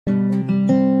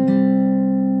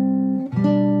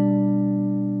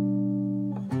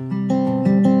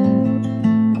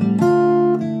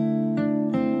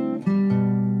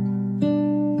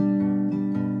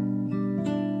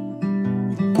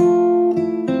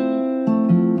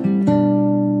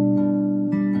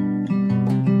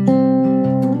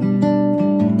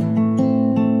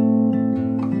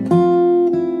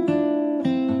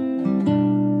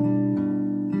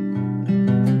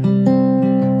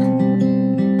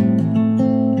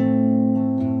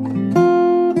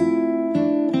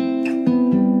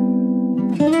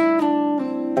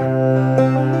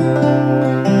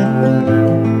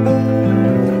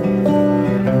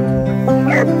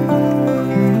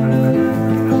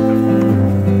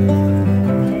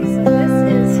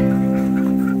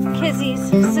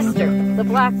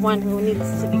have one who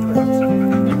needs to be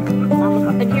groomed.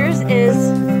 And here's is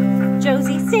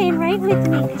Josie staying right with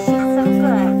me because she's so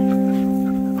good.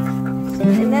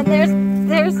 And then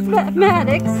there's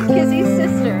Maddox, Kizzy's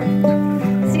sister.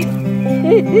 See,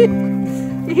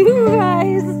 you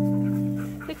guys.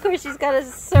 Of course, she's got to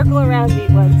circle around me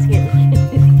once here.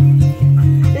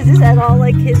 Is this at all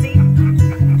like Kizzy? And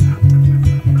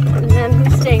then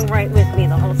who's staying right with me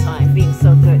the whole time, being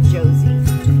so good? Josie.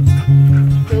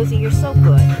 Josie, you're so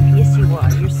good. Yes, you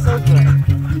are. You're so good.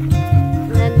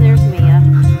 And then there's Mia.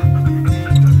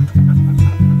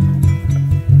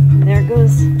 And there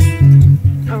goes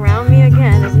around me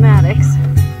again is Maddox.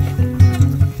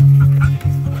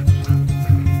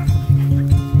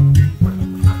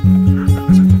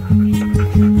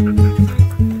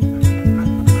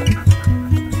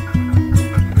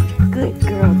 Good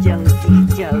girl, Josie,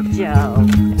 Jojo.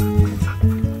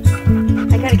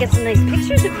 I gotta get some nice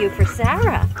pictures of you for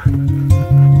Sarah.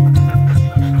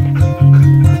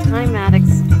 Hi, Maddox.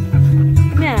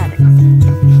 Maddox.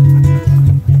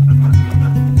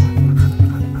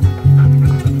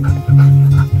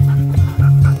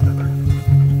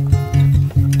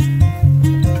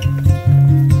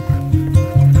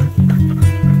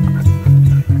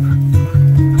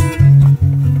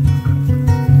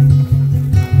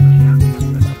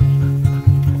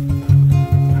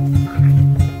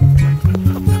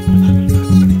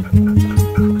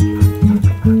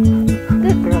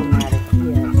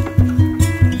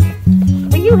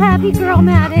 Happy girl,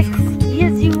 Maddox.